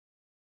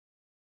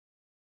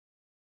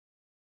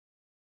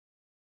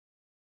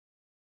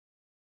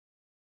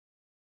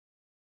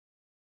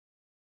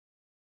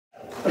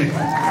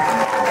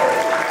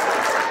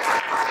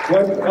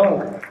What's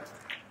up?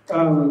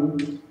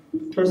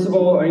 First of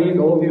all, I need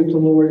all of you to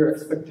lower your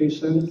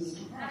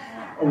expectations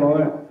a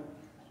lot,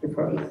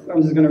 because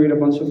I'm just going to read a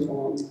bunch of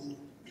poems.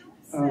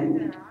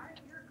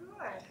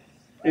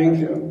 Thank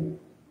you.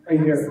 I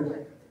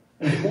hear.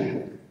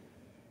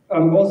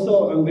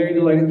 Also, I'm very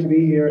delighted to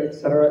be here,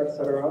 etc.,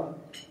 etc.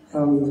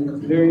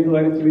 I'm very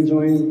delighted to be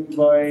joined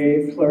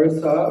by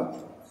Clarissa,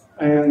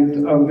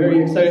 and I'm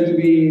very excited to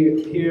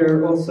be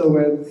here also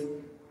with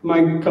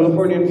my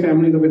Californian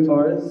family, the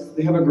Bitars.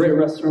 They have a great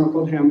restaurant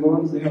called Ham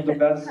Bones. They have the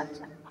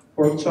best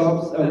pork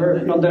chops ever.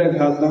 Not that I've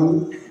had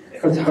them,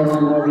 because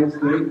haram,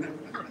 obviously.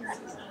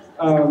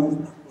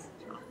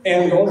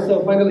 And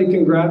also, finally,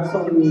 congrats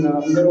on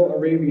Little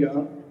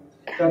Arabia.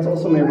 That's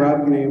also my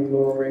rap name,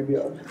 Little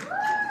Arabia.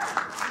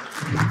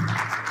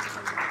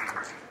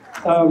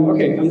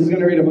 Okay, I'm just going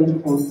to read a bunch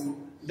of poems.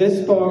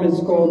 This poem is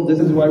called This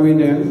Is Why We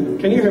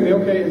Dance. Can you hear me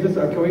okay? Is this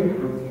echoey?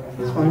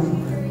 It's fine?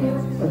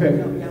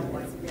 Okay.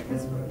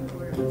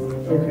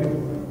 Okay.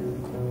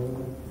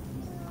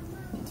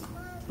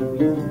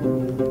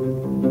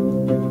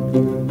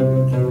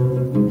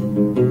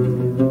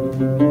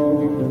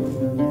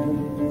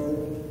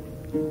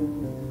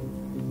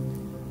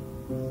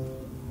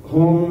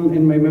 Home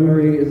in my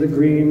memory is a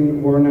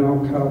green,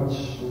 worn-out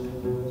couch,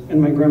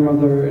 and my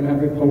grandmother in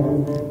every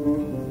poem.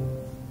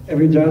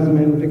 Every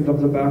jasmine picked up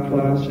the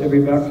backlash, every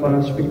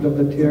backlash picked up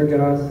the tear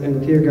gas,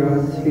 and tear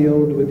gas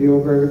healed with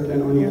yogurt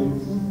and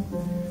onions,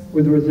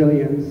 with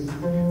resilience,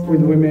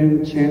 with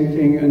women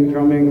chanting and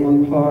drumming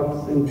on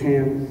pots and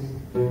pans,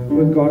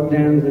 with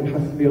goddams and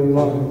Hasbi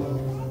Allah.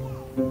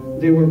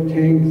 They were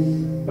tanks,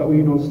 but we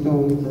know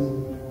stones.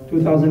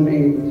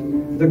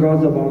 2008, the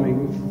Gaza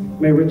bombing.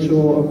 My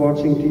ritual of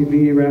watching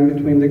TV ran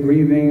between the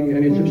grieving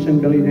and Egyptian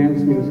belly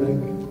dance music,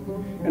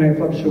 and I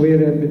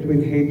fluctuated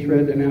between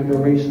hatred and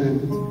adoration,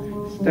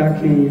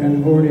 stacking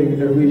and hoarding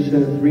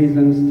Darwish's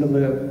reasons to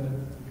live,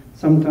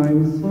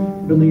 sometimes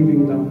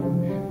believing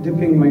them,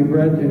 dipping my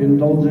bread in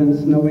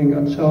indulgence, knowing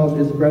a child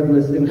is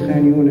breadless in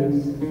Khan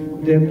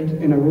Yunis,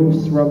 dipped in a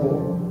roof's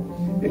rubble.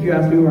 If you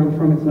ask me where I'm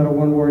from, it's not a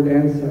one-word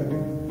answer.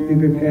 Be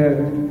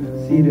prepared,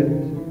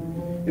 seated.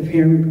 If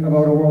hearing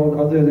about a world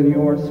other than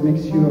yours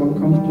makes you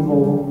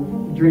uncomfortable,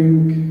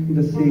 drink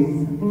the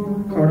sea,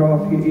 cut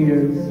off your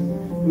ears,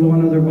 blow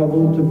another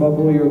bubble to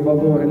bubble your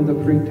bubble in the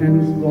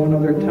pretense, blow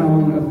another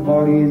town of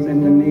bodies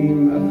in the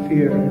name of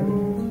fear.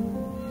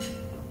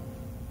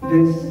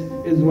 This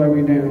is why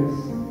we dance.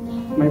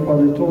 My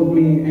father told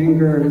me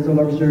anger is a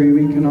luxury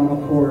we cannot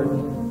afford.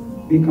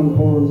 Be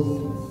composed,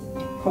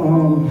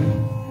 calm,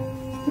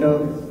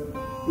 still,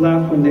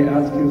 laugh when they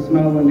ask you,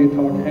 smile when they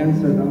talk,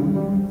 answer them.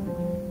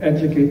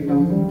 Educate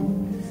them.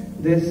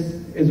 This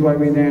is why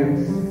we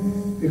dance,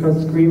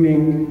 because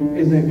screaming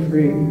isn't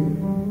free.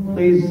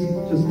 Please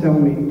just tell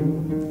me,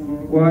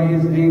 why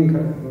is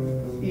anger,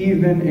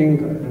 even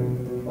anger,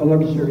 a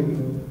luxury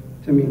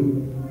to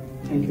me?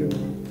 Thank you.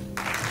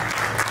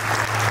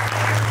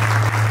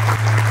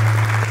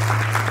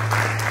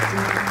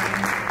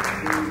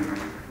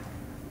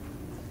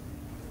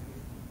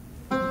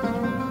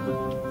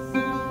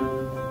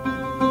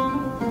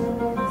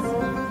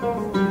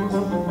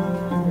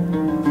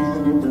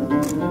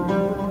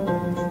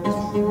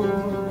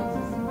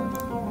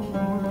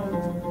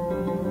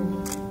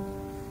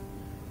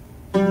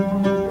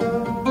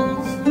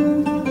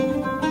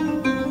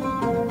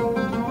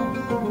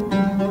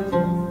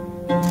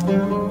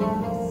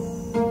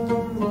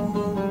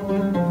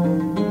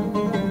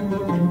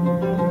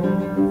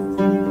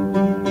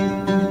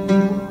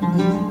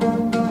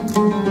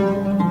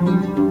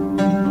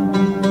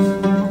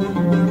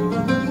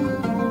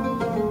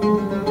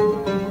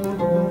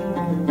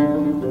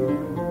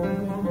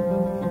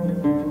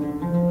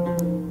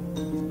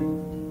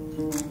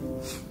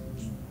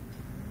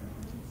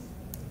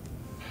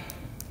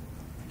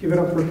 Give it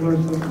up for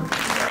Clarissa.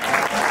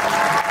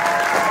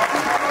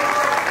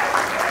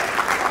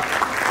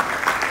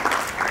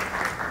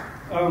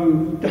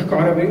 تحكوا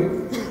عربي؟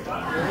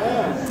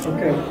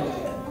 اوكي.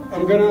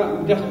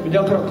 بدي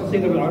اقرا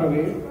قصيده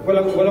بالعربي،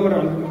 ولا مره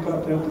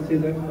قرات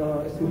قصيده،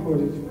 فاسمحوا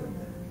لي.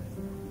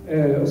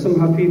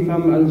 اسمها في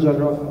فم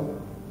الجرافه.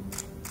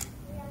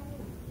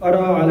 ارى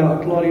على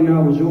اطلالنا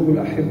وجوه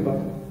الاحبه،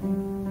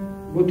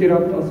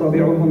 بترت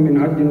اصابعهم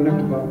من عد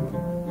النكبه.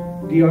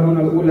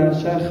 ديارنا الأولى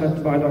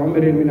شاخت بعد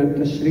عمر من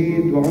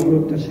التشريد، وعمر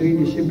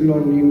التشريد شبل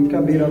إن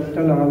كبر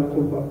ابتلع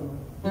القبة.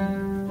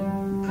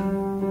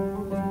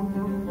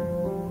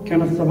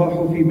 كان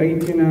الصباح في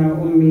بيتنا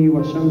أمي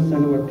وشمسا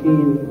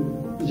وتين،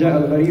 جاء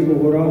الغريب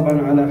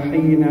غرابا على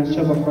حينا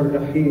شبح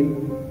الرحيل.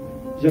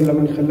 جل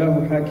من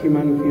خلاه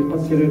حاكما في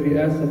قصر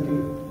الرئاسة،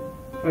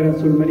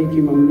 فرس الملك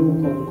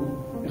مملوك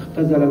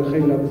اختزل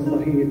الخيل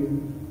بالصهيل.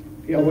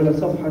 في أول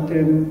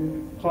صفحة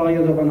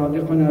قايض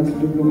بنادقنا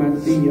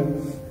بالدبلوماسية،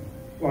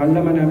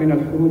 وعلمنا من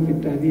الحروف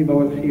التهذيب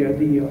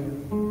والحيادية.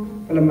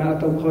 فلما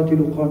أتى القاتل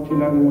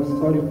قاتلا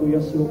والسارق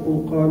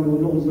يسرق،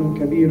 قالوا لغز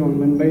كبير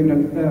من بين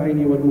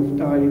الفاعل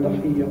والمفتعل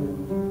ضحية.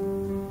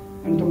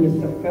 أنتم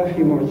للسفاح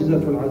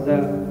معجزة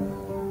العزاء،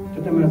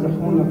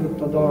 تتمازحون في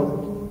التضاد،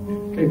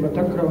 كيف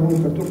تكره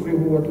فتكره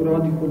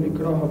وترادف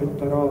الإكراه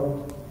بالتراد.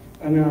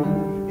 أنا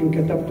إن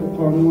كتبت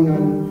قانونا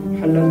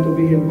حللت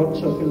به البطش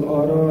في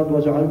الآراد،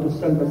 وجعلت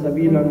السلب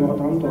سبيلا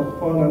وأطعمت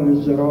أطفالا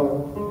للجراد،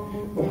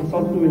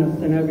 وحصلت من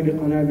السنابل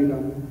قنابلا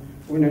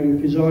ومن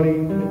الانفجار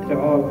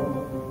اتعاظ،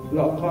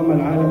 لأقام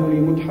العالم لي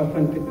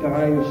متحفا في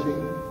التعايش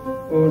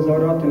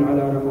ووزارات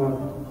على رماد.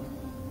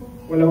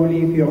 ولو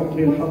لي في عقر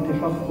الحق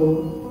حق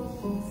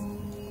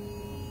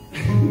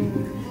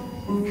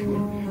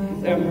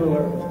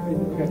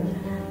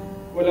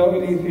ولو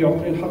لي في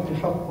عقر الحق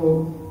حق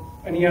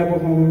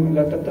أنيابهم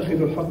لا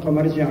تتخذ الحق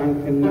مرجعا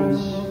في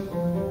النهش،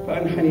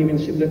 فأنحني من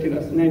شدة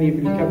الأسنان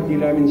بالكبد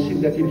لا من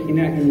شدة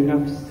الحناء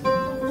النفس.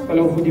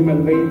 فلو هدم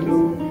البيت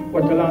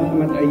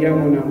وتلعثمت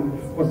أيامنا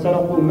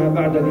وسرقوا ما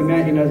بعد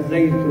دمائنا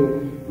الزيت،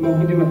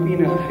 ما هدم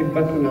فينا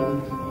أحبتنا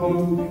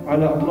هم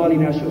على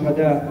أطلالنا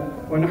شهداء،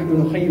 ونحن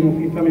نخيم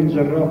في فم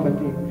الجرافة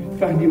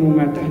فاهدموا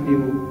ما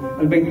تهدموا.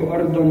 البيت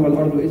أرض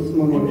والأرض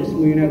اسم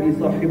والاسم ينادي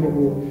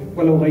صاحبه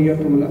ولو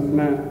غيرتم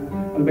الأسماء.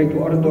 البيت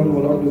أرض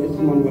والأرض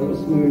اسم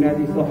والاسم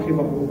ينادي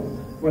صاحبه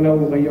ولو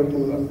غيرتم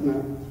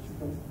الأسماء.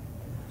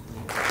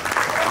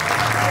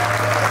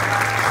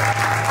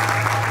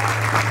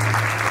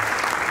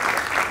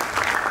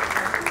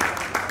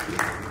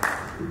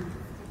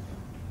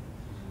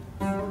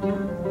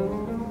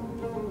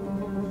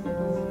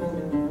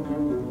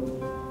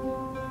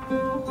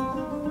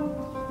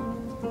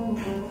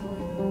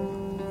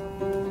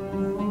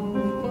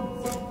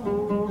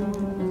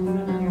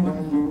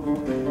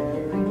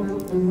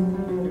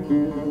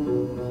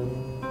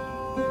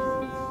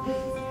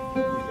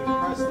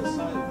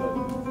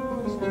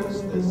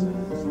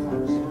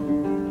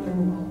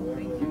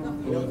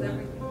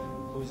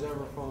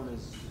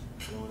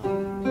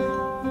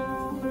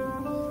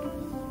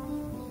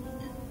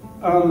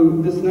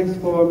 This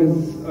next poem is,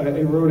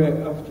 I wrote it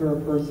after a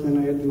person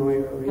I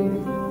admire really.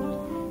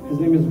 His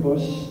name is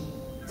Bush.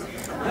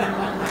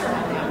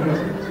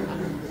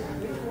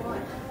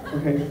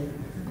 Okay.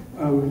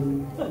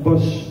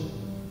 Bush,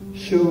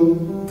 shoe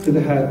to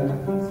the head.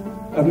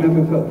 I've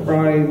never felt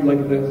pride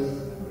like this.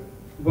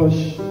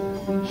 Bush,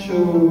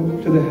 shoe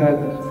to the head.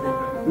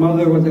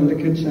 Mother was in the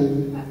kitchen.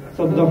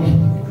 Saddam,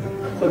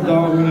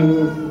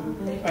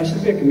 I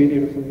should be a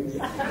comedian or something.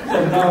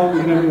 Saddam,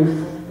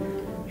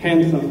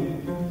 handsome.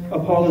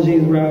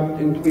 Apologies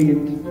wrapped in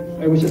tweed.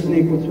 I wish a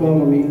snake would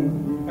swallow me.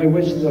 I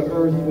wish the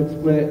earth would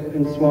split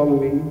and swallow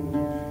me.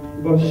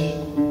 Bush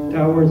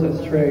towers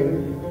astray.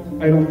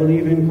 I don't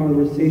believe in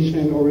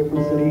conversation or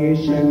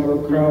reconciliation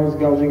or crowds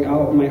gouging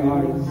out my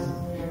eyes.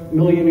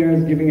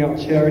 Millionaires giving out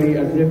charity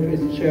as if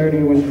it's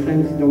charity when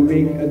cents don't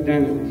make a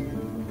dent.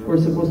 We're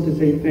supposed to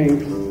say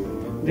thanks.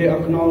 They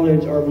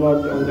acknowledge our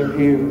blood on their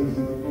hands.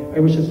 I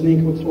wish a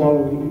snake would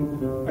swallow me.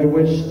 I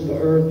wish the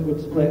earth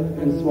would split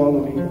and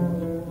swallow me.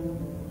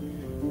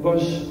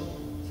 Bush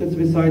sits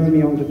beside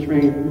me on the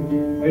train.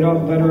 Iraq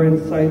veteran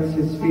cites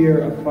his fear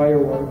of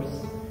fireworks.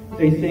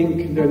 They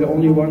think they're the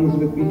only ones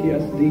with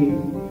PTSD.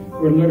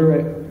 We're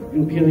literate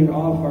in peeling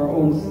off our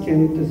own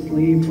skin to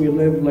sleep. We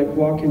live like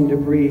walking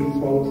debris,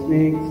 swallow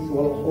snakes,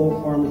 swallow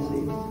whole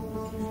pharmacies.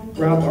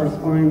 Wrap our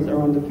spines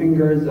around the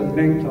fingers of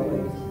bank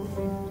tellers,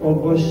 while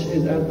Bush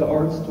is at the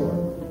art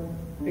store,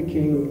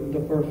 picking the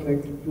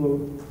perfect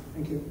blue.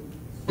 Thank you.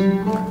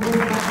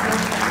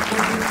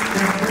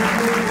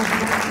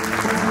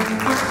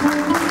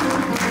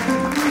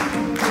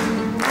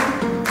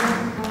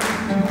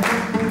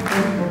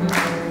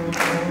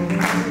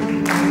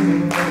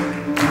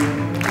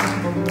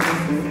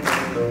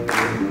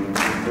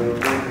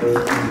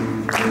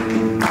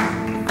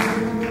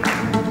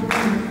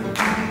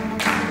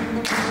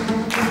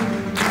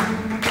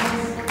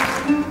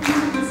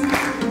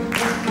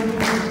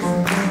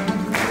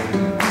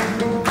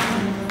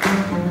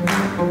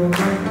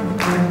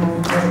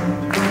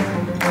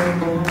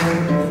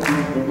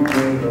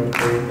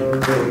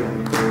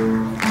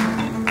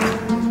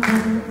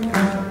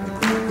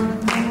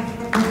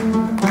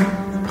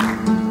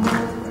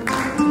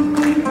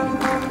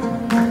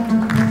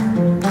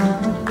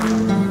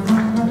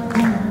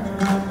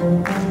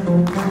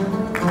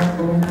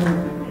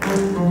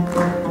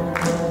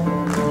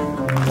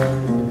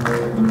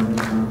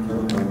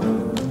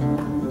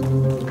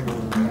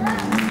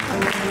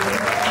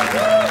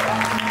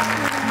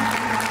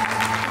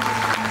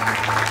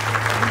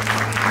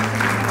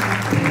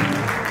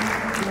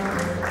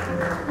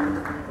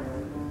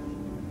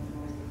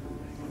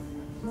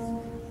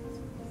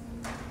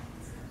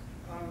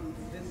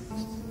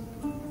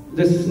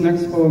 This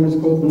next poem is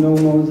called No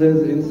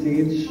Moses in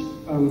Siege.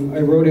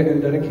 I wrote it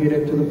and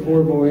dedicated it to the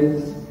four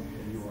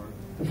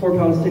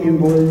Palestinian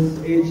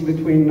boys aged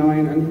between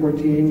 9 and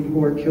 14 who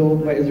were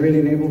killed by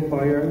Israeli naval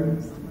fire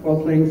while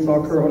playing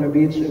soccer on a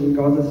beach in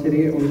Gaza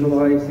City on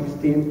July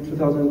 16,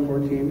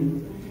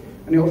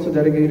 2014. And I also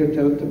dedicated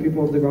it to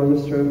people of the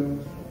Gaza Strip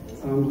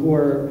who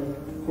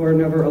are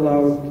never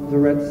allowed the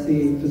Red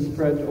Sea to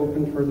spread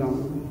open for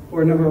them, who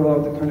are never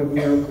allowed the kind of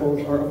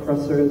miracles our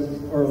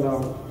oppressors are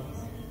allowed.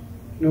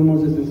 No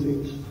Moses in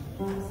Siege.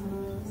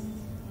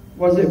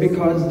 Was it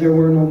because there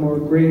were no more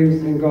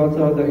graves in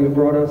Gaza that you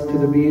brought us to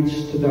the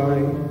beach to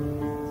die?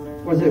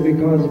 Was it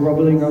because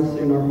rubbling us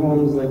in our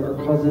homes like our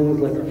cousins,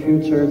 like our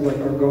futures, like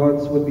our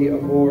gods would be a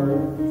bore?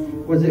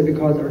 Was it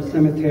because our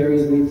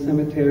cemeteries need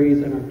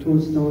cemeteries and our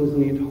tombstones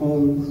need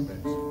homes?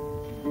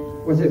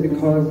 Was it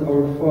because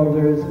our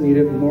fathers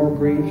needed more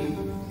grief?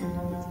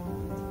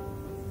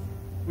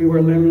 We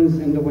were limbs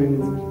in the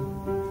wind,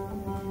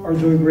 our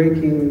joy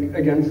breaking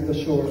against the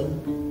shore.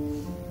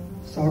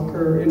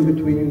 Soccer in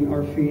between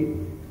our feet.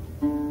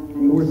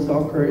 We were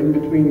soccer in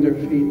between their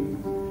feet.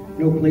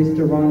 No place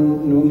to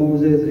run, no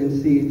Moses in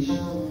siege.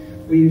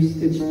 We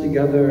stitched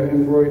together,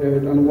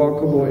 embroidered,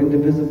 unwalkable,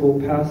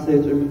 indivisible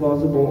passage,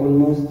 implausible. On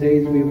most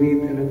days we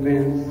weep in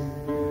advance.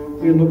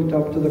 We looked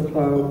up to the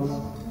clouds,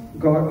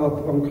 got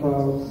up on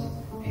clouds.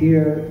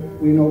 Here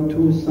we know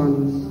two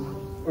suns,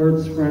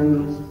 Earth's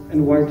friends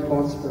and white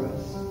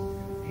phosphorus.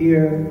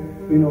 Here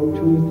we know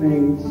two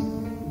things,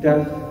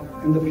 death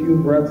and the few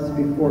breaths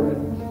before it.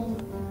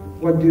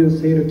 What do you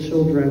say to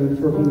children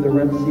for whom the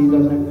Red Sea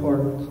doesn't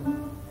part?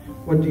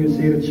 What do you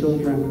say to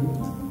children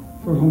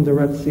for whom the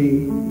Red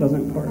Sea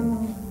doesn't part?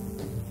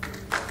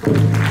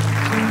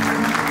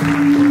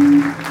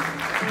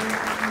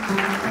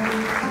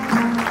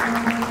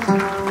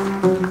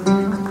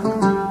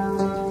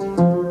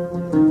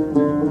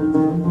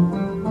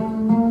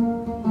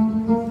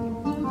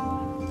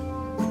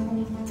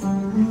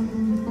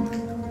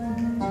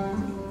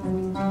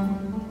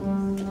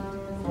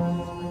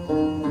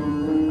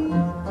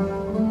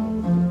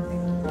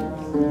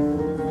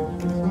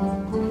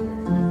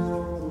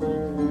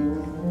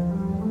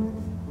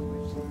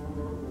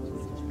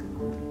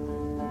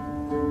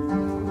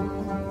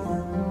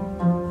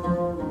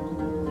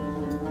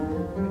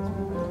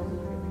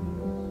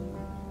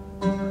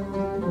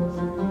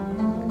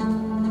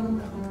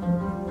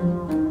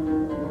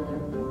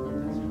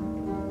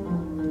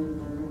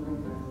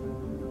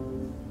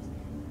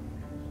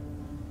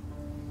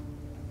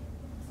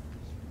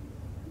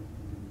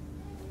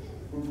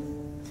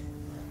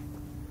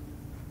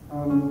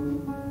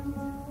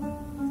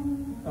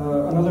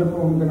 Another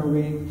poem I'm going to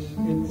read,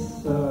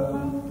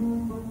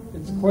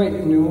 it's quite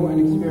new and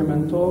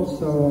experimental,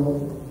 so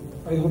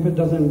I hope it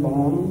doesn't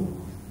bomb,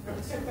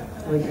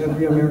 like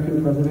every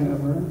American president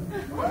ever.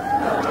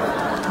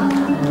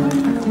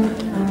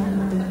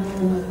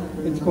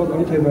 It's called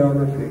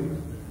Autobiography.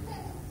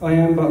 I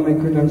am but my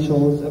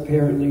credentials,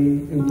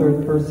 apparently, in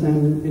third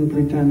person, in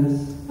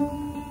pretense.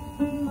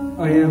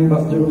 I am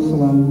but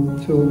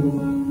Jerusalem,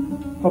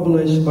 too,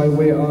 published by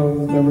way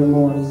of the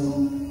remorse.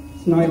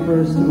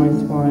 Snipers to my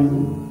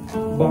spine,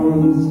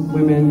 bombs,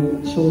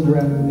 women,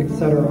 children,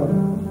 etc.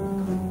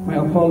 My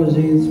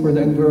apologies for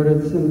the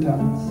inverted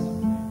syntax.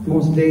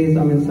 Most days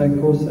I'm in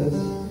psychosis,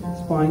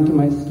 spine to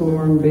my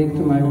storm, baked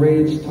to my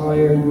rage,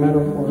 tired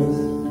metaphors.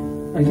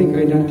 I think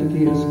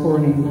identity is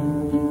corny.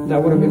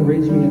 That would have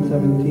enraged me at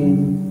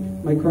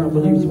 17. My current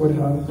beliefs would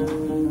have,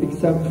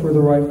 except for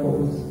the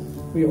rifles.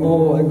 We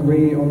all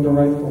agree on the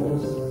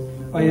rifles.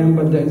 I am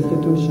but the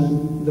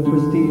institution, the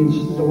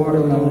prestige, the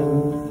watermelon.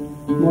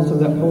 Most of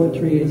that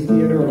poetry is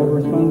theater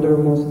over thunder.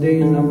 Most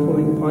days I'm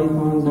pulling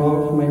pythons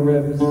off my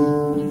ribs.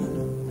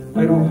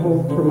 I don't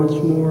hope for much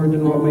more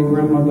than what my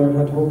grandmother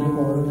had hoped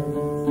for.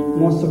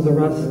 Most of the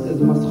rest is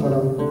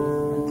maskhara.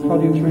 How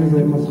do you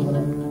translate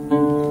maskhara?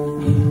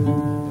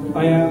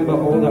 I am but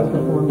all that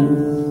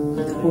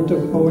performance. Who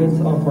took poets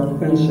off our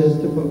benches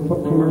to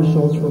put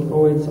commercials for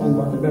poets on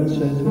our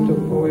benches? Who took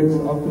poets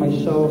off my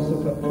shelves to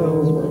put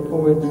pills where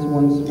poets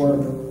once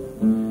were?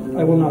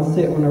 I will not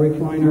sit on a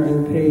recliner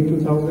and pay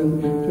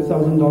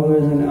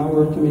 $2,000 an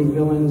hour to make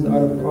villains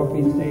out of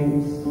coffee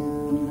stains.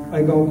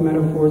 I gulp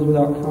metaphors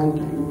without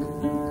counting.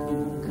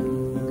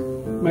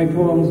 My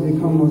poems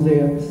become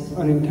mosaics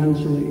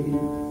unintentionally,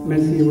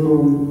 messy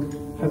room,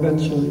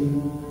 habitually.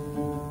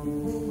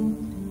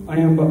 I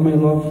am but my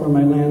love for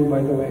my land,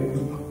 by the way.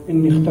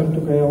 إني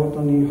اخترتك يا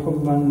وطني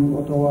حبا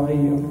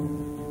وطواعيا.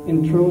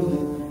 In truth,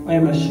 I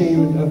am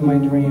ashamed of my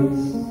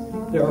dreams.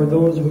 There are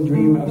those who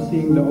dream of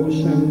seeing the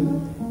ocean,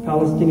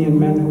 Palestinian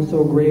men who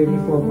sow grave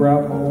before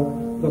gravel,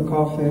 the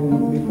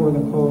coffin before the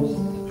coast.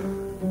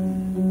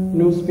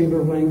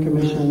 Newspaper blank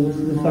commissions,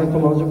 the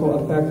psychological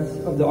effects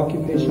of the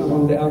occupation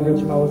on the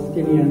average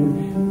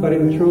Palestinian, but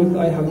in truth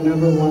I have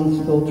never once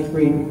felt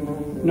free.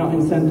 Not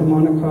in Santa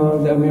Monica,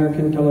 the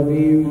American Tel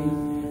Aviv,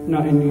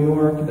 not in New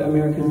York, the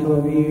American Tel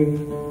Aviv,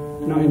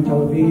 not in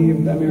Tel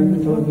Aviv, the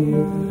American Tel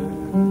Aviv.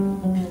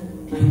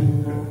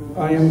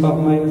 I am but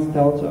my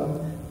nostalgia,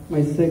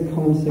 my sick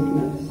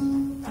homesickness.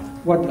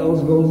 What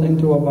else goes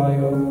into a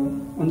bio?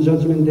 On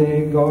Judgment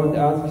Day, God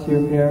asks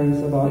your parents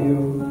about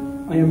you.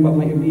 I am but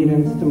my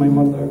obedience to my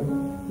mother.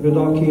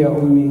 Ridaki ya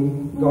ummi,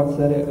 God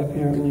said it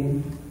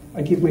apparently.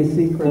 I keep my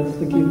secrets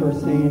to keep her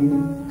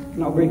sane.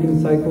 Not breaking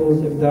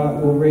cycles if that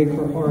will break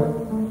her heart.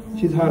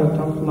 She's had a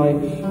tough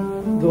life.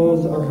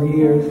 Those are her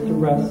years to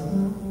rest.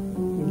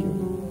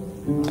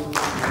 Thank you.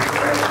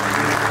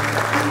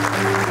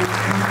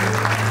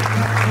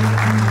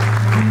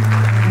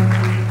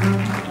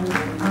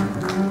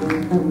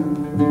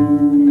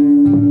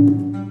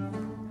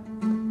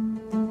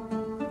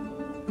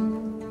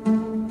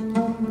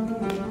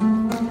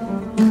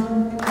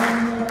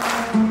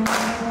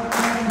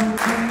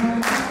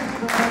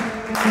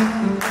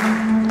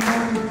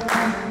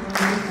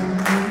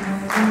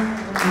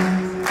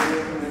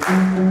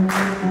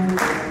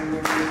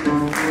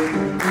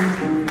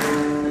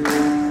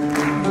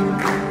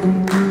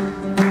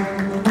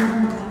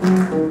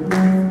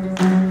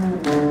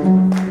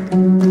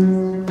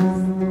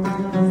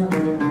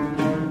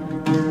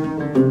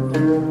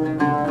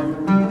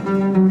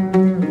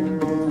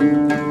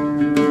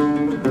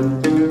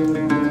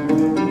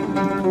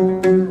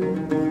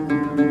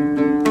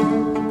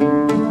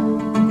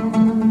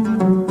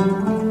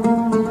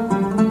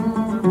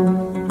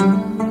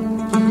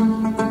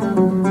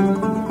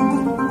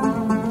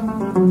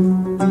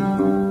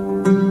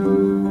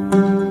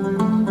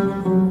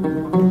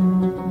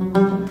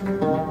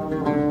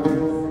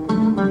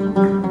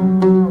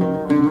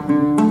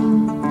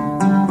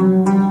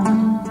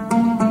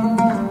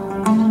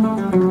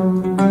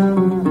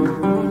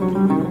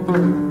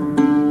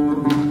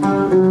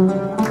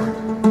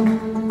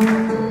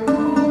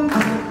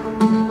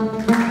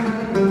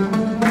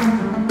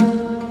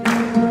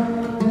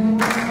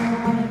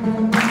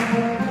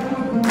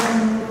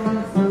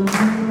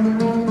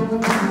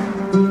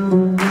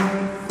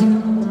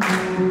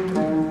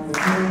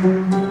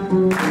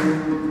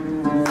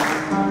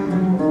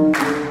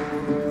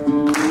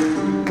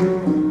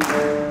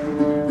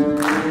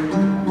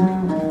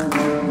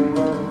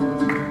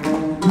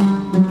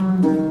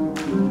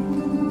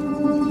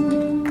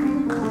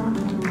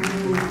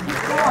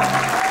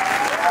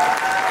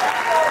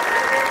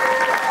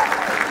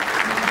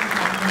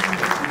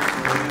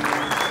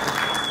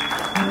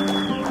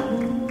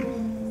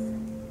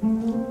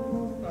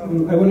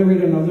 I want to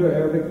read another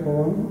Arabic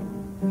poem,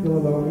 if you'll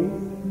allow me.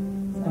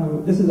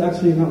 This is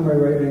actually not my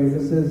writing.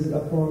 This is a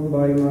poem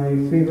by my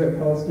favorite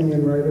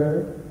Palestinian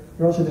writer,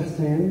 Rashid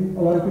Hussein.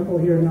 A lot of people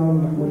here know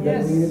Mahmoud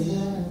Darwish,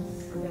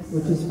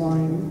 which is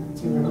fine.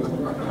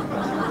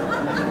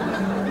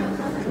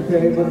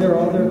 Okay, but there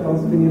are other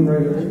Palestinian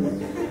writers.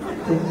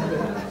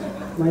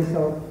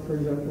 Myself, for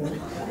example.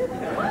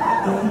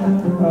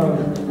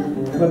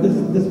 But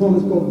this poem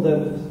is called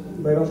Dead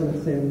by Rashid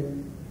Hussein.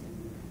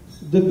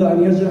 ضد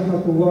أن يجرح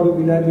ثوار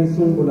بلادي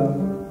سنبلة،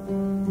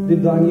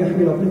 ضد أن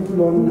يحمل طفل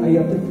أي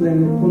طفل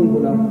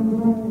قنبلة،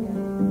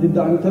 ضد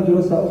أن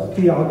تدرس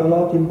أختي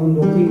عضلات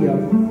بندقية،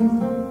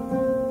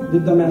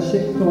 ضد ما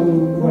شئتم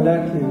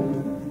ولكن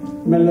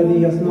ما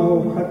الذي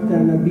يصنعه حتى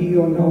نبي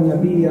أو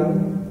نبية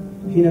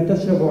حين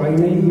تشرب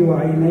عينيه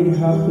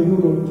وعينيها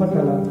خيول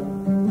القتلة،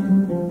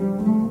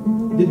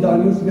 ضد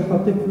أن يصبح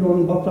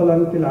طفل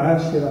بطلا في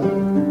العاشرة،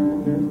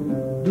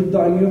 ضد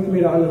أن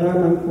يثمر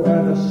ألغاما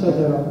فؤاد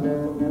الشجرة،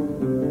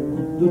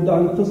 ضد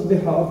أن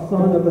تصبح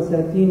أغصان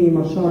بساتين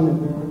مشانق،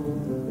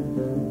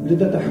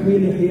 ضد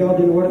تحويل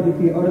حياض الورد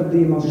في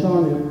أرضي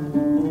مشانق،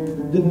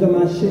 ضد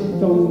ما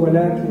شئتم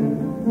ولكن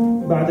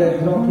بعد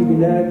إحراق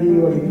بلادي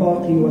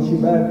ورفاقي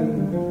وشبابي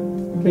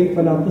كيف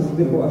لا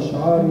تصبح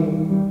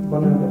أشعاري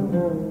بنادق.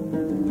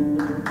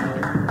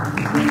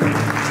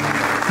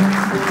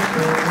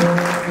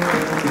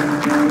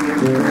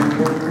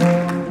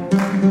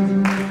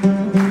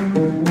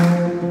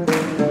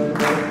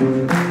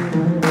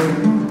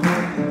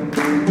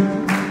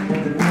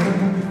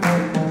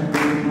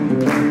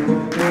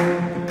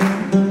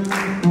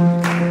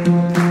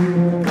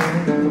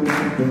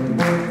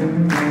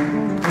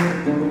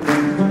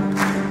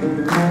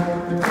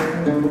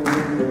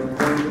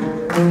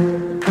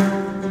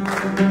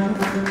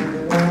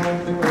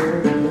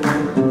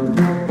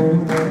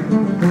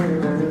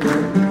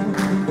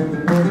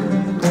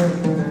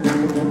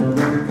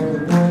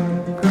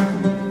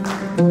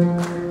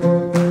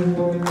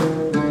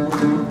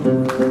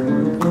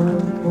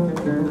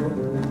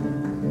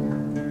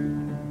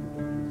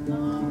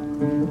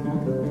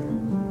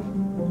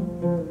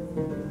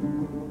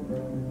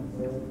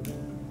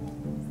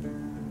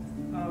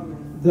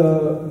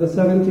 The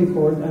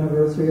 74th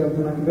anniversary of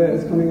the Nakba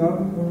is coming up.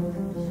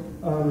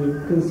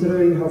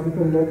 Considering how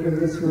people look in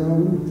this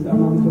room, the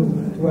amount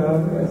of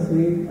 12 I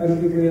see, I don't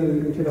think we had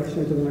an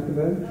introduction to the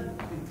Nakba.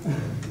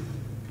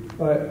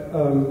 But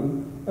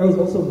I was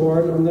also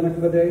born on the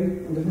Nakba day,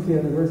 on the 50th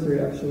anniversary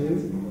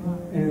actually.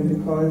 And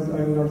because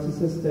I'm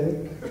narcissistic,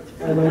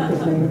 I like to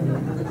think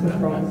it's a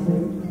prophecy.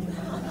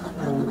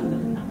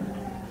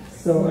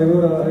 So I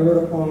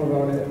wrote a poem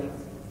about it.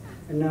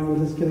 And now I'm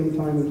just killing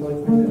time until I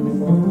find it in my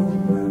book.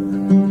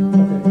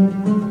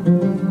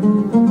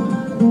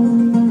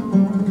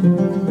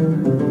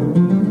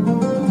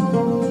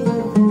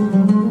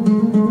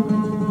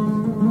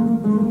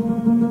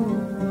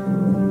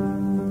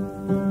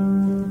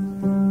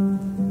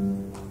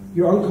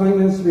 Your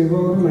unkindness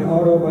rewrote my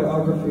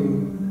autobiography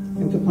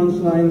into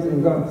punchlines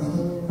and guts,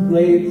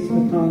 blades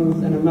with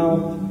tongues, and a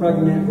mouth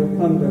pregnant with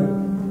thunder.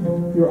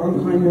 Your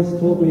unkindness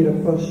told me to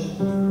push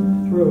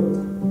through.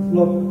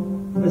 Look,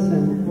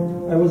 listen,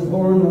 I was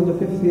born on the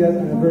 50th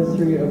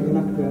anniversary of the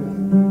Nakba,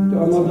 to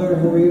a mother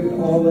who reaped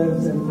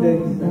olives and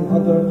figs and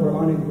other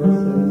Quranic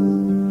verses.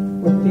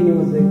 Waqtini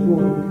was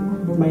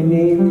zaytun, my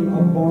name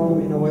a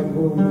bomb in a white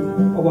room,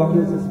 a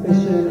walking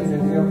suspicion in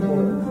an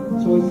airport,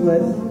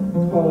 choiceless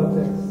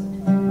politics.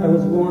 I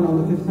was born on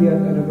the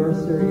 50th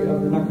anniversary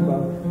of the Nakba,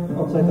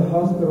 outside the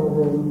hospital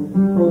room,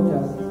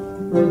 protests,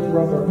 burnt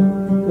rubber,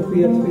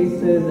 Kafiat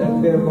faces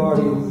and bare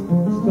bodies,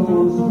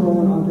 stones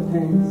thrown onto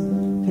tanks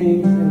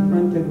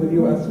imprinted with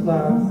US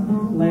flags,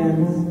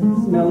 lands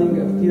smelling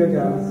of tear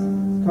gas,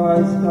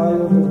 skies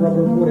styled with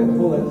rubber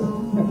bullets,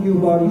 a few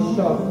bodies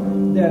shot,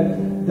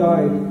 dead,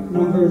 died,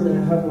 numbers in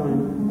a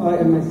headline, I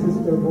and my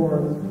sister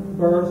born,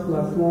 birth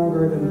lasts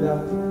longer than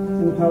death.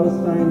 In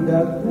Palestine,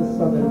 death is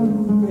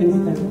sudden,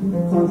 instant,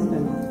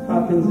 constant,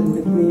 happens in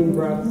between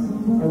breaths.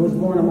 I was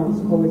born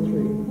amongst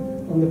poetry.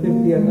 On the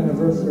 50th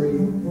anniversary,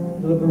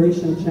 the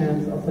liberation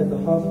chants outside the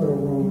hospital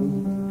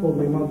room told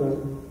my mother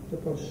to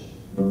push.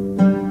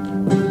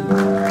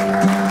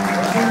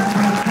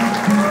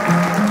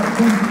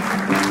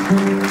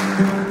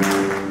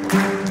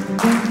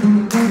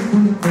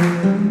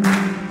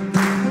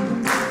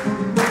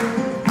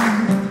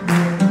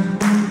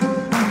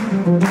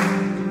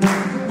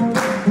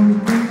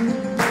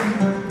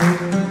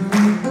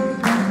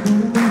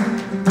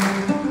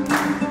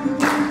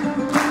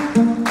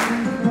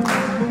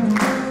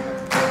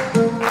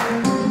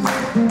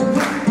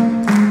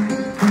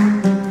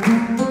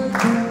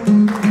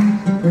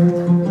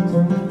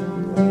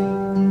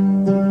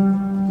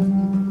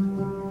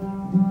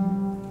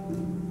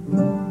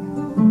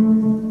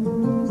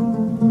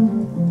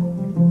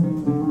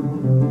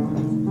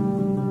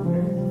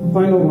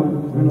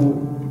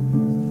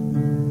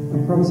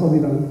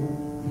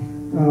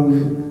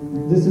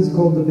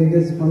 called The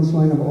Biggest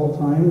Punchline of All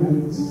Time,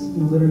 and it's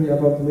literally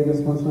about the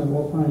biggest punchline of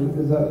all time,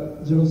 is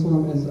that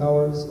Jerusalem is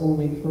ours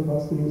only, for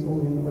Palestinians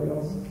only, and nobody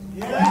else.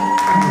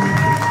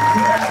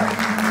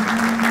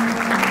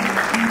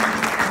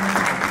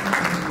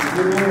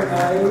 You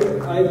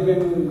know, I've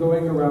been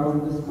going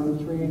around this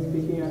country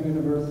speaking at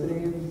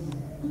universities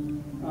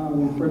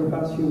for the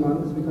past few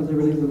months because I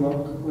released a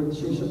book which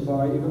you should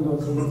buy, even though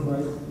it's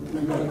overpriced.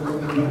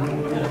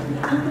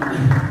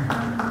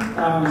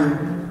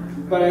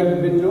 But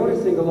I've been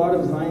noticing a lot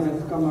of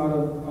Zionists come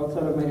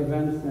outside of my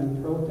events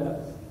and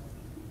protests.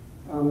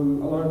 A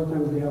lot of the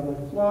times they have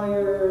like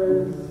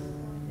flyers,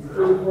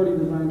 30-40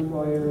 design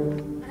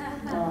flyers,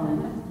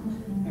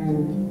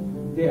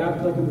 and they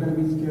act like I'm going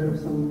to be scared of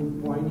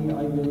some whiny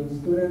Ivy League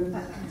students,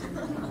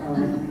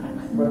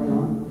 but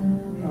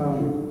I'm not.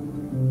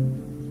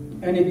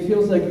 And it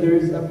feels like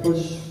there's a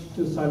push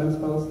to silence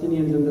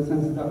Palestinians in the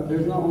sense that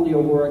there's not only a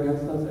war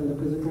against us in the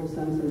physical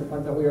sense and the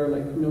fact that we are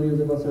like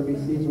millions of us are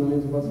besieged,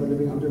 millions of us are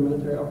living under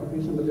military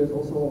occupation, but there's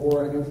also a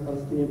war against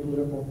Palestinian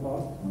political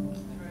thought.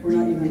 We're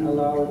not even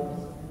allowed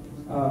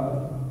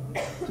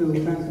to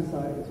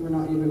fantasize. We're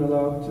not even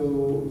allowed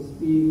to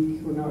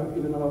speak. We're not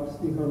even allowed to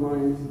speak our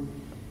minds.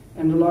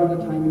 And a lot of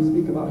the time we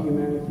speak about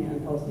humanity and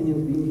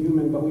Palestinians being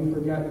human, but we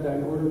forget that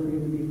in order for you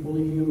to be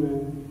fully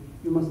human,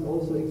 you must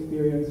also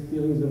experience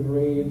feelings of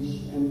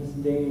rage and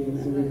disdain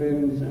and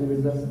revenge and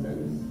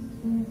resistance.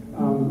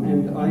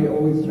 And I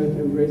always try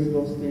to embrace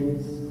those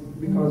things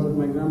because of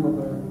my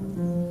grandmother.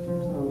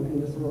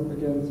 In this book,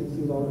 again,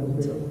 $16 is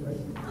bigger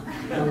price.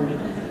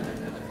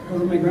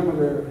 Because of my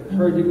grandmother,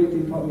 her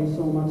dignity taught me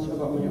so much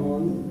about my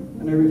own,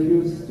 and I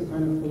refuse to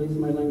kind of police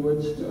my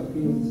language to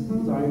appease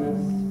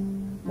Zionists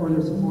or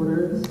their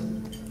supporters.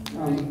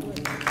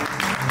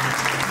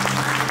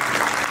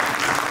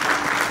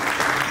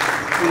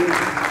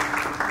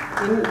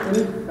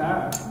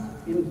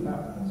 In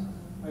fact,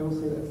 I will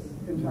say this.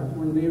 In fact,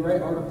 when they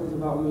write articles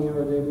about me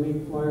or they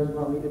make flyers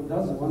about me, it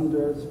does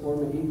wonders for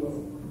my ego.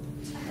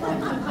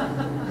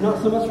 Not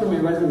so much for my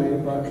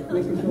resume, but it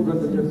makes me feel good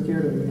that they're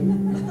scared of me.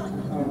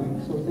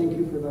 So thank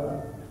you for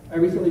that. I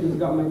recently just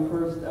got my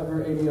first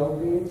ever ADL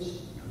page.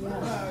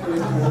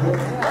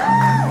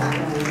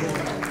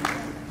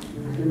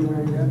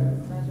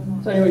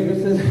 So anyway,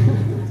 this is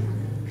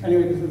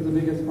the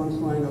biggest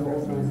punchline of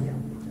all time.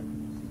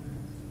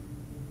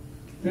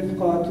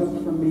 Rifqa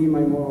took from me my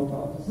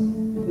Molotovs.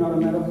 If not a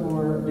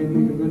metaphor, they'd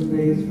make a good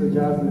vase for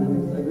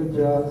jasmine, a good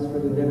jazz for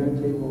the dinner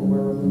table, where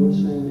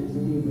revolution is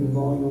keeping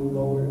volume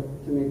lower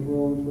to make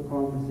room for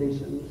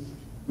conversations.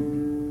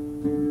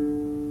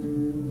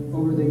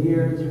 Over the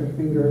years, her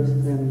fingers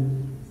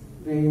thinned,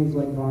 veins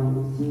like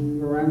vines.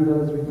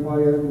 Verandas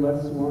required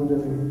less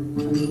wandering,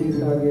 and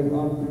Tita gave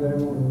up their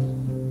remote.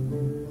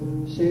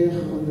 Sheikh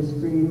on the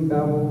screen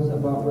babbles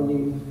about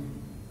relief.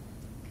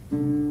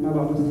 ما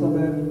بعد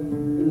الصبر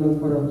إلا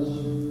الفرج.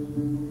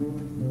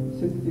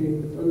 ستي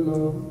بتقول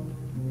له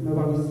ما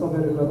بعد الصبر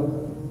إلا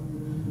الفرج.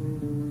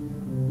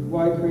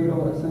 Why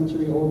cradle a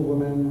century-old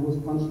woman whose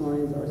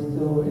punchlines are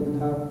still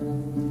intact?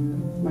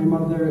 My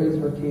mother is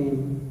her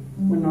cane.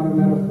 When not a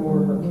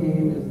metaphor, her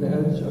cane is the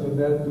edge of a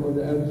bed or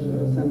the edge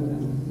of a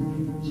sentence.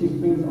 She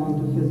clings on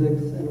to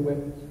physics and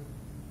wit.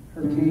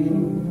 Her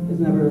cane is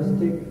never a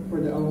stick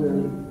for the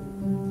elderly.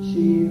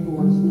 She who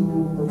once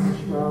knew purple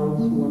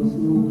shrouds, who once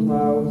knew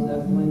clouds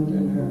as lint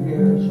in her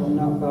hair, shall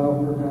not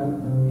bow her head.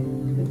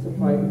 It's a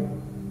fight.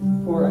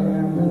 4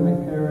 a.m. and my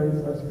parents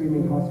are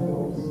screaming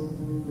hospitals.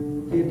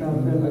 Tita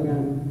fell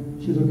again.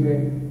 She's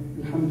okay.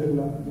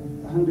 Alhamdulillah.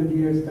 100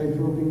 years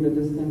tightropping the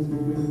distance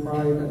between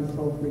pride and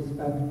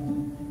self-respect.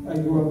 I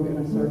grew up in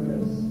a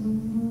circus.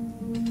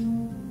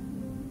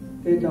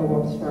 Tita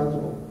walks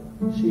fragile.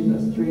 She's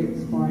a straight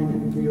spine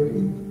in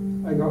theory.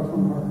 I got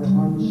from her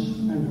hunch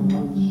and her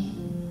hunch.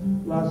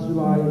 Last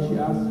July, she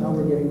asked how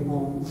we're getting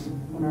home.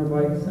 On our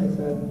bikes, I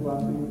said,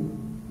 laughing,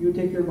 you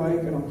take your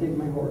bike and I'll take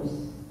my horse.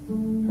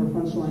 Her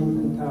punchline's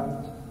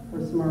intact,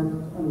 her smirk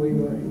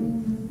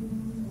unwavering.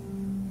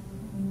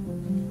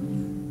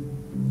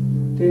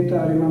 Teta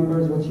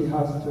remembers what she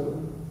has to.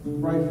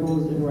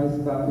 Rifles in rice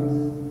bags,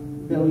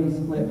 bellies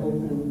split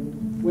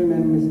open,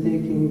 women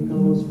mistaking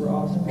pillows for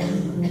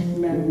offspring,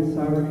 men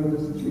sirening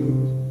the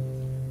street,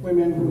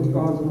 women whose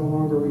gods no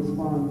longer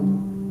respond,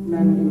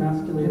 men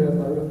emasculated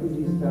by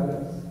refugee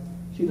status.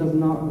 She does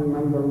not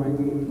remember my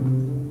grief.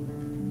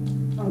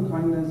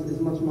 Unkindness is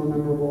much more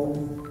memorable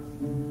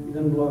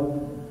than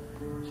blood.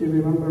 She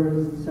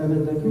remembers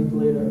 7 decades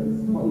later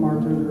what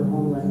martyred her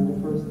homeland the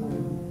first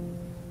time.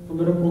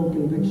 Political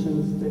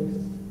conviction sticks,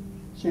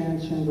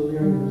 chant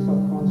chandelier in her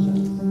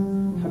subconscious.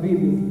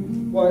 Habibi,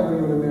 why are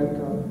you in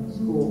America?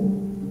 School.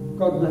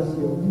 God bless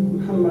you.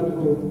 Muhammad El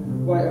Kurd,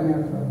 why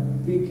America?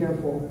 Be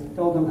careful.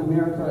 Tell them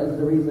America is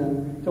the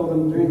reason. Tell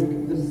them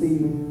drink the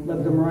sea.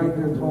 Let them ride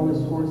their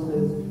tallest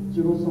horses.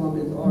 Jerusalem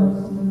is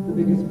ours. The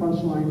biggest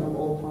punchline of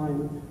all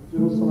time.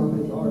 Jerusalem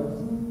is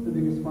ours. The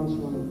biggest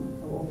punchline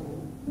of all time.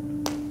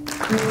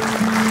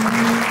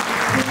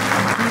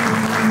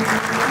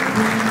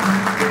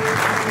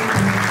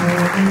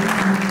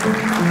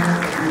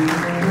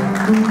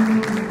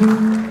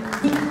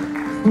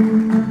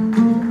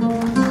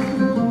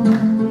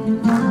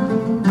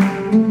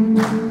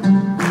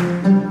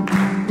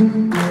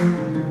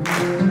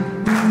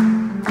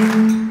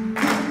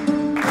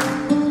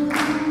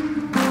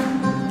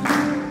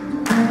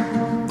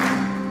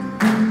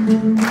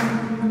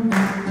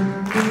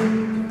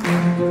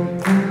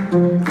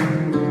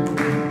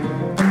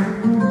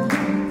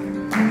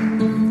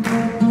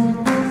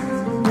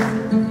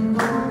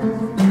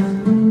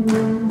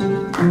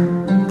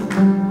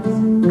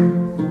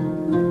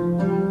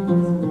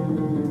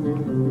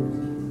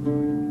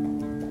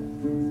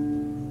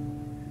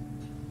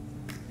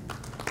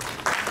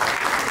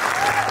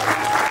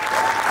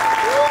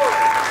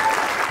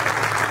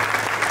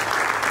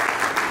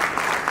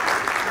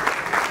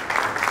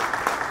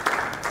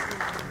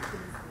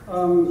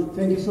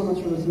 Thank you so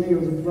much for listening. It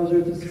was a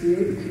pleasure to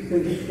speak.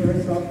 Thank you,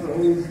 Clarissa, for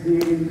always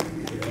being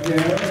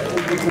there.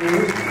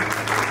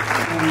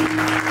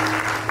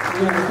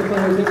 Yeah, it's a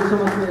pleasure. Thank you so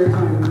much for your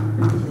time.